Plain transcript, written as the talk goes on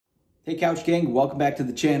Hey Couch Gang, welcome back to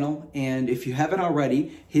the channel. And if you haven't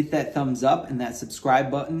already, hit that thumbs up and that subscribe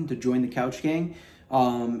button to join the Couch Gang.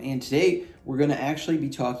 And today we're gonna actually be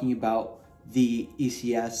talking about the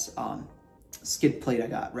ECS skid plate I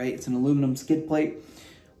got, right? It's an aluminum skid plate.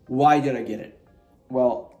 Why did I get it?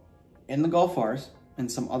 Well, in the Golf Rs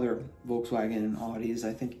and some other Volkswagen and Audis,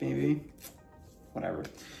 I think maybe, whatever,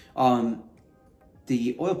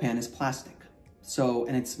 the oil pan is plastic. So,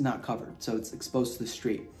 and it's not covered, so it's exposed to the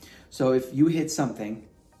street. So if you hit something,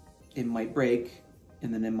 it might break,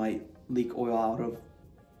 and then it might leak oil out of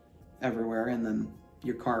everywhere, and then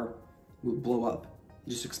your car will blow up,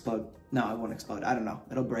 just explode. No, it won't explode, I don't know,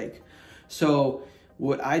 it'll break. So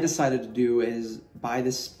what I decided to do is buy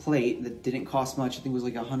this plate that didn't cost much. I think it was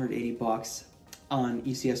like 180 bucks on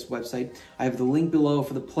ECS website. I have the link below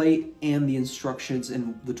for the plate and the instructions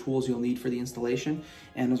and the tools you'll need for the installation,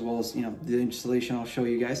 and as well as, you know, the installation I'll show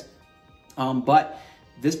you guys. But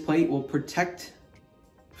this plate will protect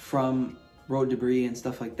from road debris and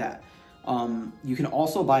stuff like that. You can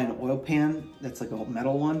also buy an oil pan that's like a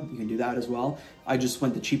metal one. You can do that as well. I just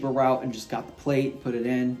went the cheaper route and just got the plate, put it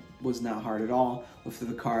in. Was not hard at all. Lifted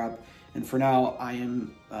the car up. And for now, I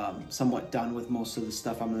am somewhat done with most of the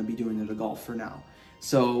stuff I'm going to be doing in the Golf for now.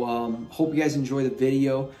 So hope you guys enjoy the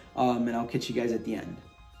video, and I'll catch you guys at the end.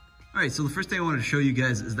 All right, so the first thing I wanted to show you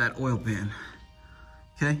guys is that oil pan.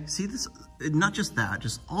 Okay, see this? Not just that,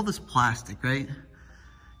 just all this plastic, right?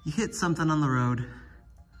 You hit something on the road,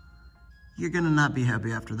 you're gonna not be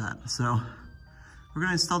happy after that. So we're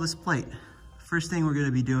gonna install this plate. First thing we're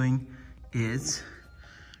gonna be doing is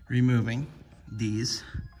removing these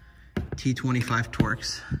T25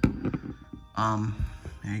 Torx.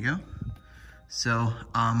 There you go. So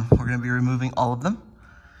we're gonna be removing all of them,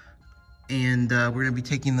 and we're gonna be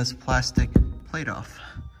taking this plastic plate off.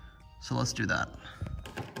 So let's do that.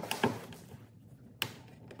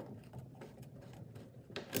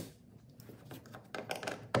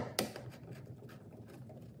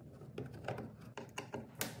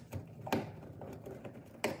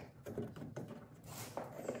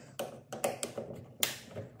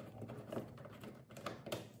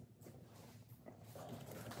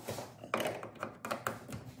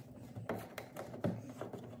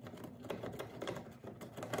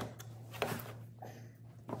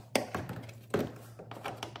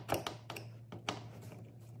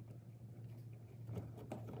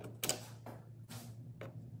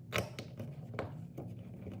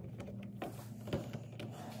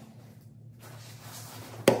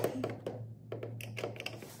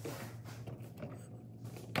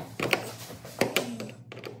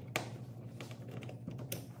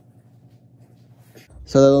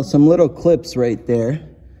 So some little clips right there.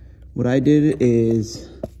 What I did is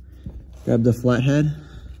grab the flathead,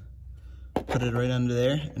 put it right under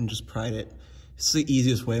there, and just pried it. It's the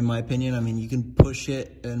easiest way in my opinion. I mean, you can push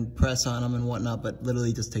it and press on them and whatnot, but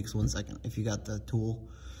literally just takes 1 second if you got the tool,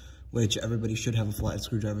 which everybody should have a flathead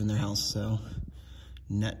screwdriver in their house, so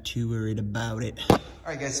not too worried about it. All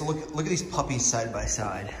right guys, so look at these puppies side by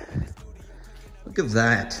side. Look at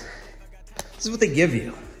that. This is what they give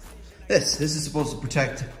you. This is supposed to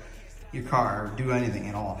protect your car or do anything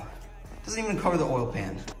at all. It doesn't even cover the oil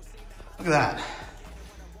pan. Look at that.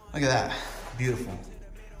 Look at that. Beautiful.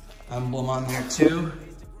 Emblem on there too.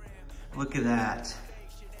 Look at that.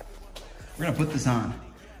 We're gonna put this on.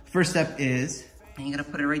 First step is, and you're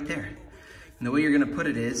gonna put it right there. And the way you're gonna put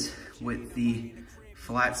it is with the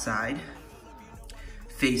flat side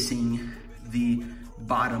facing the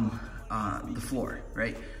bottom, the floor,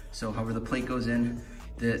 right? So however the plate goes in,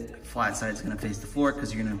 the flat side is gonna face the floor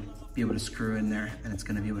because you're gonna be able to screw in there and it's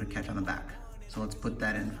gonna be able to catch on the back. So let's put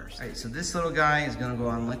that in first. All right, so this little guy is gonna go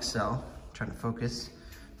on like so. Trying to focus.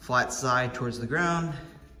 Flat side towards the ground,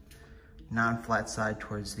 non-flat side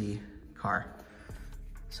towards the car.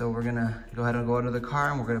 So we're gonna go ahead and go into the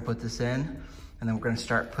car and we're gonna put this in, and then we're gonna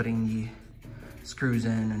start putting the screws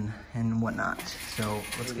in and whatnot. So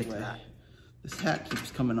let's get to that. This hat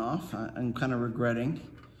keeps coming off. I'm kind of regretting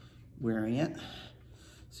wearing it.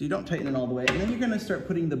 So you don't tighten it all the way. And then you're gonna start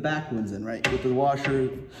putting the back ones in, right? With the washer,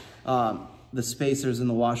 the spacers and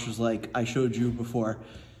the washers like I showed you before.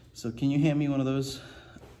 So can you hand me one of those?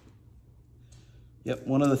 Yep,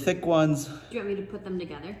 one of the thick ones. Do you want me to put them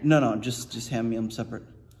together? No, just hand me them separate.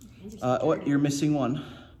 Okay, what, you're missing one.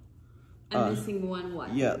 I'm missing one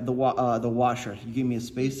what? Yeah, the washer. You gave me a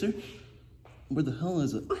spacer. Where the hell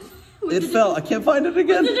is it? It fell, I can't find it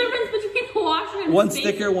again. What's the difference between a washer and a spacer? One's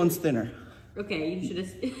thicker, one's thinner. Okay, you should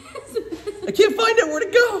have. I can't find it. Where'd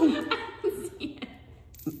it go? I don't see it.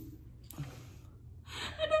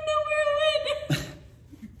 I don't know where it went.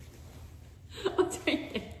 Oh, it's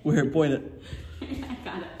right there. Where? Point it. I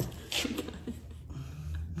got it.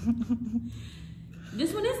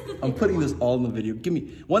 This one is the thicker I'm putting one. this all in the video. Give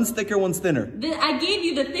me, one's thicker, one's thinner. I gave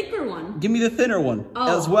you the thicker one. Give me the thinner one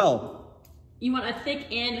as well. You want a thick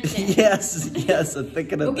and a thin? Yes, a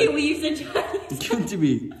thick and a Okay, thin. well you said Chinese. Give it to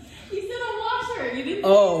me. You said a washer. You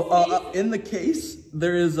didn't. In the case,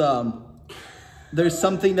 there is there's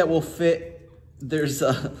something that will fit. There's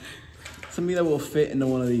something that will fit into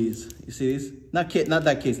one of these. You see these? Not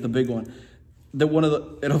that case, the big one.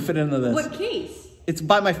 It'll fit into this. What case? It's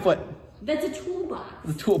by my foot. That's a toolbox.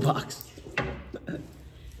 The toolbox.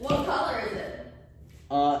 What color is it?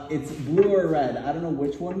 It's blue or red. I don't know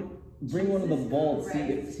which one. Bring one of the bolts. See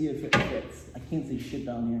if it fits. I can't see shit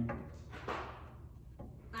down here.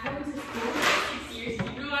 I went to school for 6 years.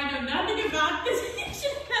 You know I know nothing about this. You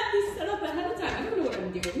should have had this set up ahead of time. I don't know what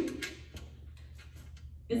I'm doing.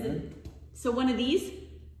 Is it? So one of these?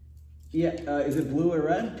 Yeah. Is it blue or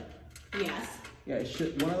red? Yes. Yeah. It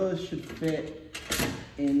should. One of those should fit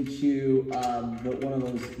into one of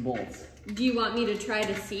those bolts. Do you want me to try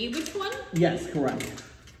to see which one? Yes, correct.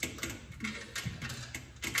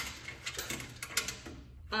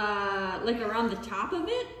 Like around the top of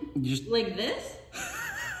it? Just like this?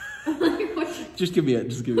 Just give me it.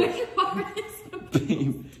 Just give me it.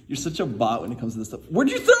 Babe, you're such a bot when it comes to this stuff.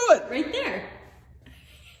 Where'd you throw it? Right there.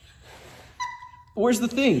 Where's the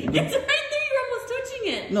thing? It's right there. You're almost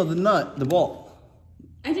touching it. No, the nut, the bolt.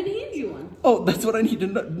 I didn't hand you one. Oh, that's what I need to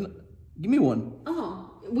know. Give me one.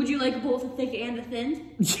 Oh, would you like both a thick and a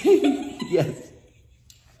thin? Yes.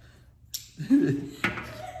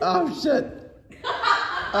 Oh shit.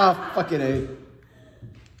 Oh fucking A.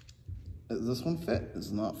 Does this one fit?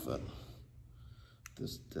 Does not fit.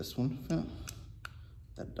 Does this one fit?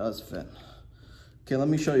 That does fit. Okay, let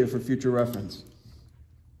me show you for future reference.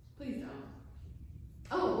 Please don't.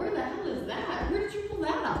 Oh, where the hell is that? Where did you pull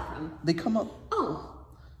that out from? They come up.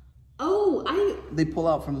 They pull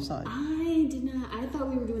out from the side. I did not. I thought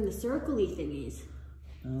we were doing the circle-y thingies.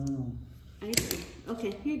 Oh. I see.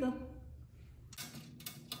 Okay, here you go.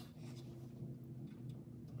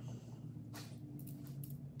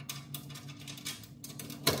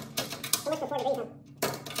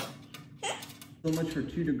 So much for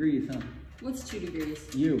 2 degrees, huh? What's 2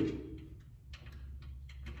 degrees? You.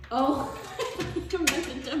 Oh, I meant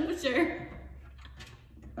the temperature.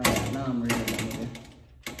 Alright, now I'm ready to go.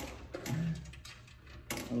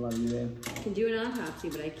 I love you, babe. I can do an autopsy,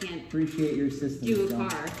 but I can't Appreciate your assistance. do a John.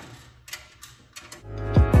 car.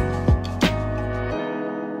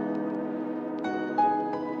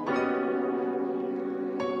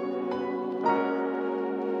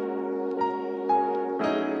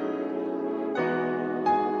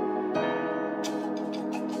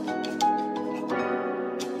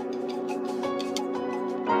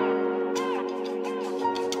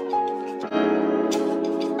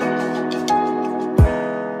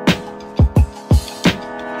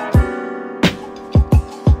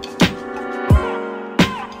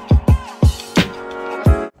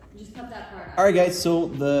 All right, guys, so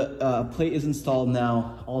the plate is installed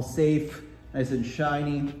now, all safe, nice and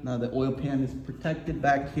shiny. Now the oil pan is protected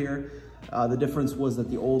back here. The difference was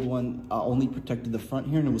that the old one only protected the front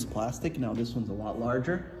here and it was plastic. Now this one's a lot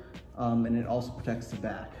larger, and it also protects the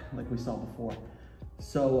back, like we saw before.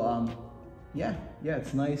 So yeah,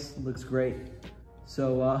 it's nice, it looks great.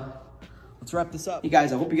 So let's wrap this up. Hey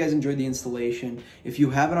guys, I hope you guys enjoyed the installation. If you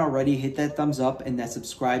haven't already, hit that thumbs up and that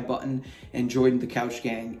subscribe button and join the Couch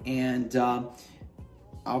Gang. And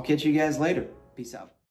I'll catch you guys later. Peace out.